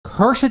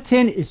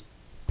Quercetin is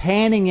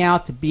panning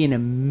out to be an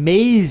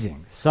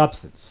amazing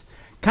substance,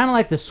 kind of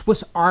like the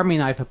Swiss Army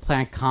knife of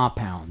plant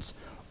compounds.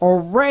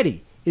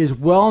 Already, it is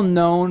well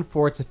known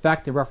for its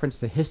effect in reference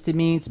to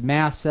histamines,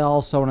 mast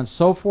cells, so on and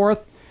so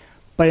forth.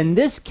 But in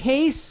this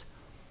case,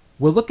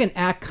 we're looking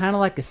at kind of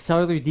like a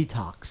cellular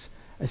detox,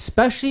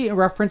 especially in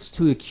reference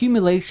to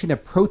accumulation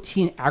of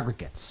protein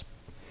aggregates.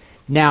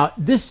 Now,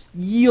 this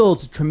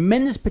yields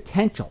tremendous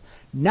potential,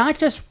 not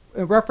just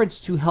in reference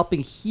to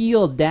helping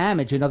heal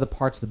damage in other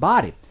parts of the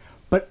body,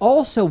 but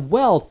also,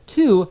 well,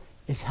 too,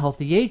 is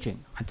healthy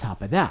aging on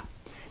top of that.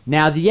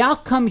 Now, the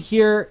outcome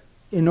here,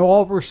 in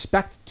all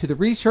respect to the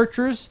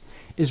researchers,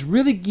 is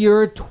really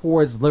geared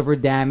towards liver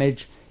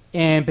damage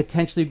and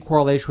potentially in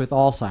correlation with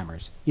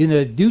Alzheimer's, even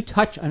though they do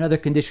touch on other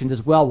conditions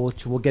as well,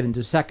 which we'll get into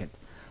in a second.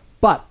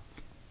 But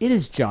it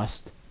is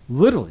just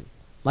literally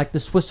like the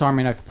Swiss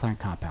Army knife of plant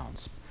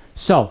compounds.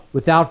 So,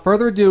 without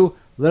further ado,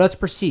 let us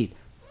proceed.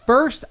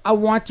 First, I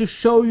want to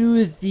show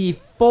you the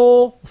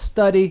full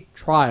study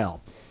title.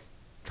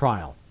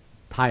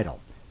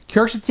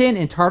 Quercetin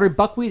in tartary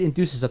buckwheat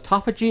induces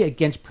autophagy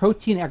against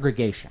protein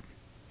aggregation.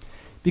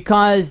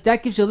 Because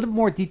that gives you a little bit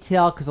more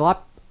detail, because a lot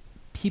of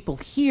people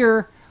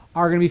here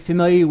are going to be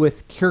familiar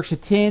with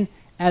quercetin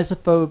as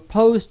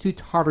opposed to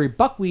tartary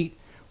buckwheat,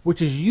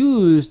 which is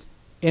used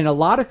in a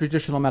lot of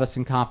traditional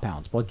medicine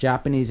compounds, both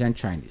Japanese and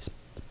Chinese,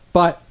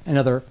 but in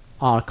other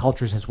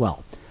cultures as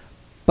well.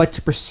 But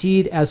to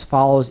proceed as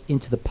follows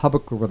into the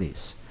public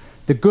release.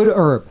 The good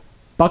herb,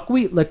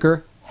 buckwheat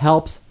liquor,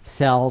 helps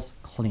cells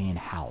clean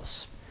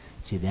house.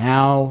 See,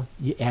 now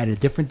you add a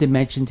different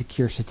dimension to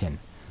quercetin.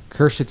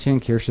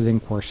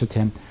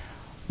 Quercetin,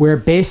 where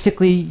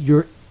basically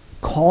you're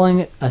calling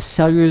it a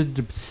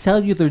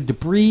cellular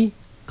debris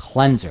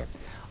cleanser.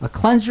 A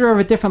cleanser of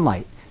a different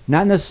light,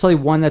 not necessarily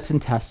one that's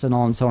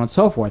intestinal and so on and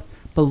so forth,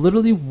 but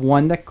literally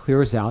one that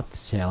clears out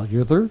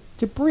cellular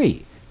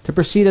debris. To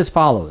proceed as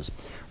follows.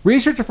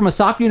 Researchers from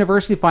Osaka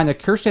University find that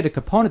quercetin, a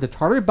component of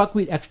tartary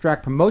buckwheat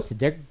extract, promotes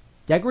the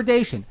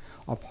degradation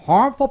of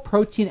harmful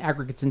protein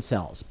aggregates in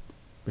cells.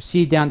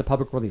 Proceed down to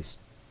public release.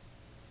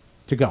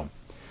 To go.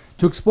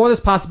 To explore this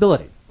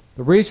possibility,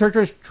 the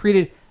researchers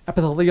treated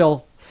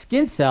epithelial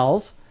skin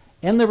cells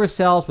and liver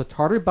cells with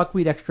tartary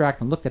buckwheat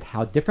extract and looked at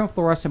how different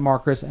fluorescent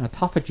markers and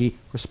autophagy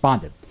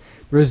responded.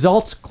 The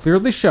results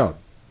clearly showed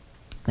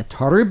that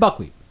tartary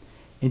buckwheat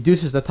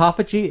induces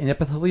autophagy in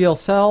epithelial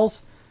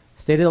cells,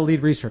 stated the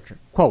lead researcher.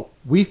 Quote,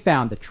 we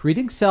found that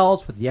treating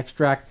cells with the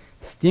extract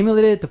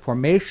stimulated the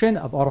formation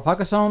of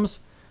autophagosomes.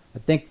 I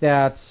think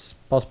that's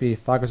supposed to be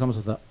phagosomes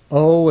with an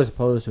O as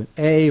opposed to an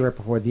A right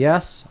before the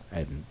S.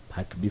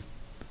 I could be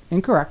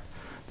incorrect.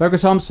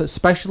 Phagosomes,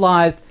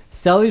 specialized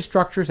cellular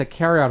structures that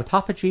carry out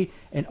autophagy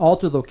and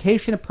alter the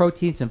location of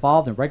proteins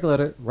involved in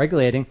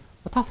regulating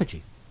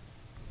autophagy.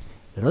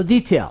 Little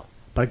detail,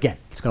 but again,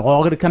 it's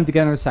all going to come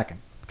together in a second.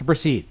 To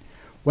proceed.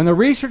 When the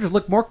researchers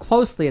looked more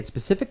closely at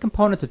specific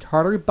components of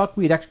tartary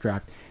buckwheat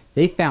extract,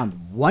 they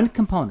found one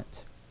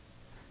component,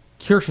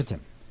 quercetin,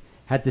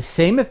 had the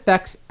same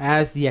effects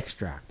as the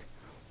extract.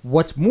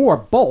 What's more,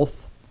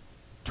 both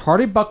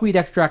tartary buckwheat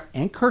extract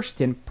and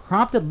quercetin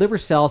prompted liver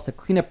cells to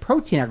clean up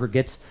protein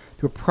aggregates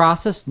through a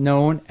process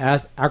known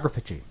as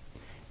aggrephagy.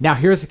 Now,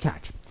 here's the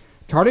catch.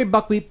 Tartary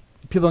buckwheat,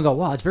 people go,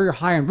 well, it's very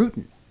high in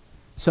rutin.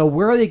 So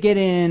where are they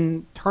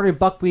getting tartary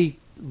buckwheat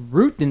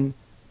rutin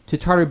to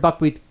tartary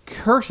buckwheat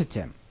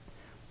quercetin?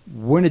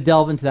 We're going to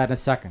delve into that in a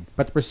second,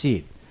 but to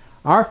proceed.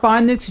 Our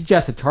findings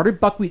suggest that tartary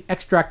buckwheat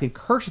extract and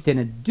quercetin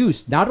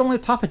induce not only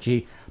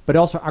autophagy, but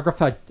also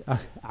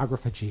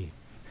aggrephagy,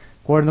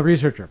 according to the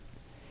researcher.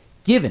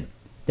 Given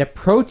that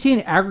protein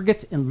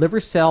aggregates in liver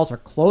cells are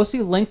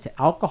closely linked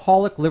to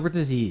alcoholic liver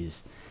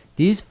disease,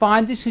 these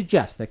findings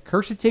suggest that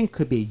quercetin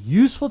could be a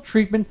useful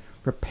treatment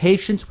for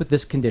patients with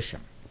this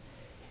condition.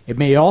 It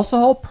may also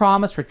hold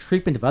promise for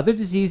treatment of other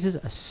diseases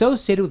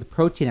associated with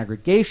protein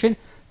aggregation,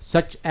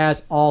 such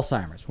as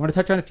Alzheimer's. I want to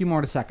touch on a few more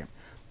in a second.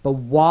 But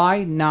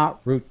why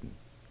not rutin?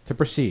 To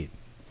proceed.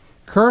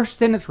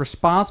 Quercetin is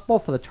responsible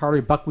for the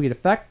tartary buckwheat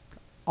effect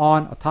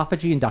on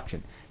autophagy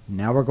induction.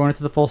 Now we're going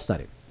into the full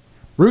study.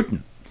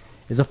 Rutin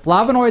is a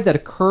flavonoid that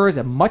occurs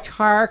at much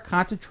higher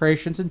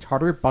concentrations in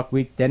tartary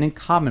buckwheat than in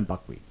common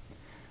buckwheat.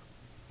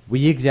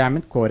 We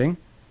examined, quoting,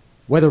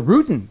 whether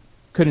rutin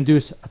could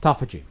induce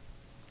autophagy.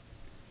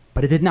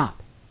 But it did not,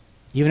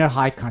 even at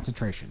high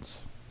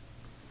concentrations.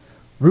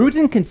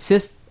 Rutin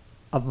consists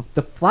of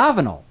the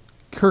flavanol,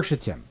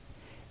 quercetin,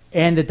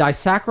 and the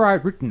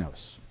disaccharide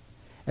rutinose.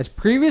 As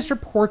previous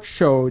reports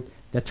showed,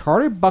 the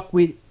tartary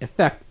buckwheat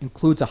effect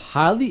includes a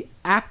highly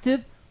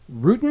active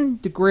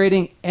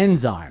rutin-degrading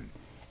enzyme,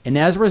 and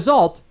as a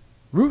result,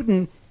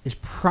 rutin is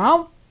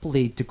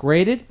promptly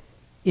degraded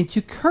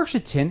into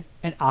quercetin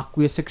and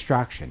aqueous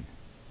extraction.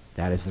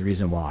 That is the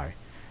reason why.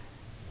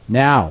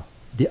 Now,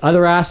 the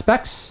other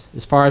aspects,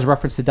 as far as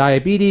reference to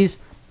diabetes,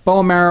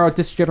 bone marrow,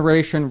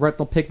 degeneration,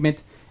 retinal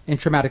pigment, and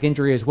traumatic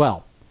injury as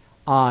well.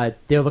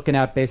 They're looking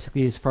at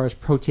basically as far as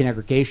protein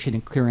aggregation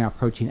and clearing out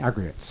protein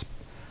aggregates.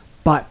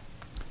 But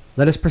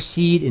let us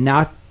proceed and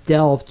now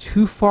delve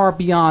too far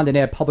beyond and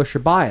add publisher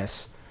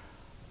bias,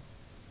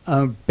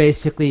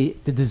 basically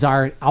the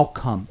desired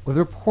outcome, or the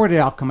reported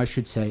outcome, I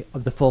should say,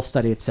 of the full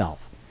study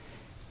itself.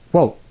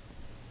 Quote,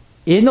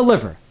 in the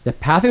liver, the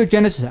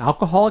pathogenesis of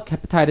alcoholic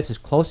hepatitis is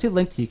closely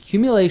linked to the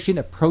accumulation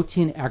of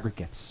protein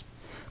aggregates,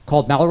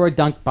 called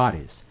myelodysplastic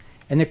bodies,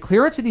 and the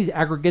clearance of these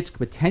aggregates could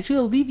potentially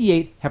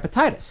alleviate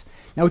hepatitis.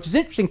 Now, which is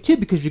interesting, too,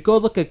 because if you go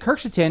look at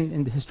quercetin,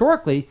 and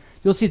historically,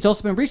 you'll see it's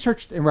also been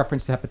researched in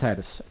reference to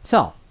hepatitis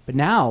itself. But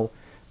now,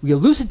 we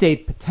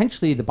elucidate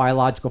potentially the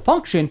biological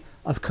function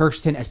of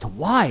quercetin as to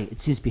why it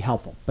seems to be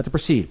helpful. But to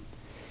proceed.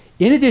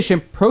 In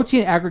addition,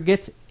 protein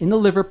aggregates in the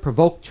liver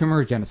provoke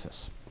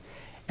tumorigenesis.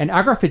 And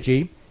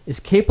aggrephagy is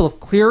capable of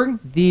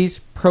clearing these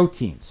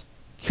proteins.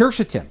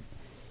 Quercetin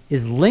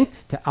is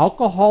linked to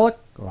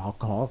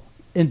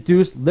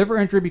alcohol-induced liver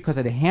injury because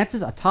it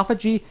enhances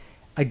autophagy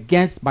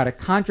against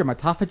mitochondrial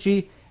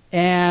mitophagy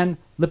and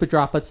lipid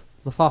droplets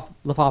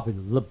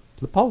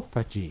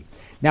lipophagy.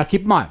 Now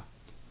keep in mind,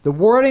 the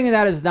wording of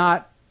that is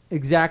not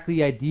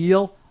exactly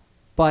ideal,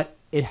 but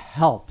it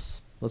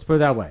helps. Let's put it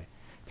that way.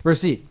 To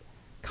proceed,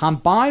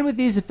 combined with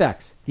these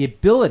effects, the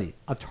ability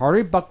of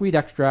tartary buckwheat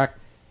extract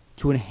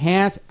to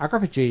enhance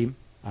aggrephagy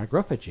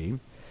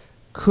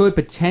could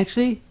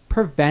potentially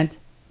prevent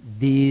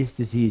these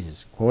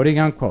diseases, quoting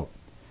unquote.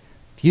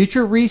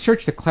 Future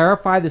research to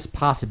clarify this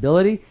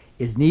possibility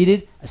is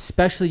needed,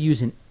 especially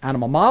using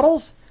animal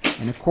models.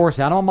 And of course,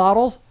 animal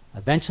models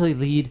eventually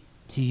lead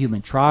to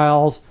human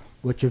trials,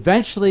 which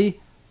eventually,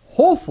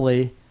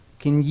 hopefully,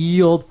 can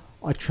yield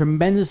a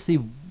tremendously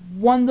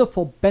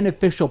wonderful,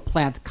 beneficial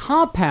plant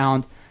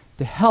compound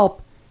to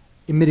help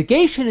in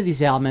mitigation of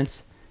these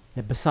ailments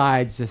that,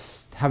 besides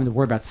just having to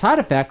worry about side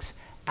effects,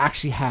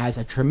 actually has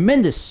a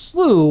tremendous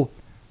slew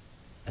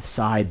of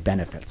side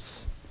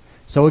benefits.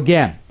 So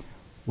again,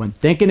 when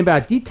thinking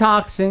about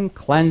detoxing,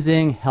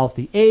 cleansing,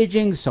 healthy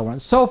aging, so on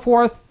and so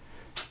forth,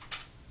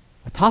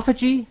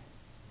 autophagy,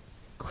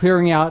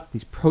 clearing out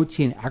these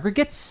protein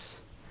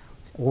aggregates,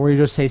 or you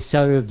just say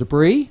cellular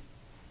debris,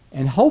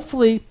 and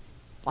hopefully,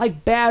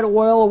 like bad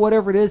oil or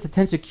whatever it is that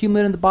tends to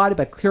accumulate in the body,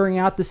 by clearing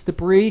out this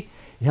debris,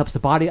 it helps the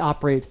body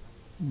operate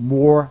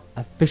more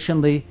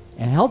efficiently,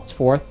 and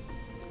henceforth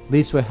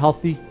leads to a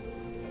healthier,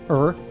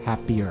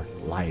 happier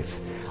life.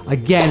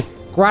 Again,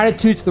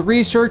 gratitude to the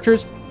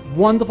researchers.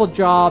 Wonderful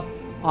job.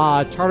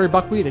 Tartary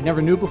buckwheat I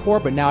never knew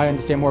before, but now I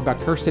understand more about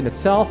quercetin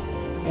itself.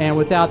 And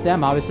without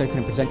them, obviously I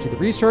couldn't present you the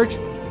research.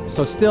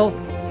 So still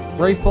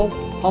grateful,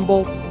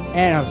 humble,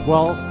 and as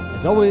well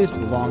as always,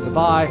 with a long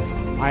goodbye,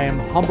 I am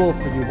humble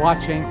for you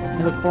watching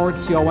and look forward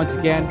to see you all once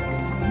again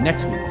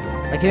next week.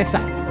 Talk to you next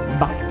time.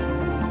 Bye.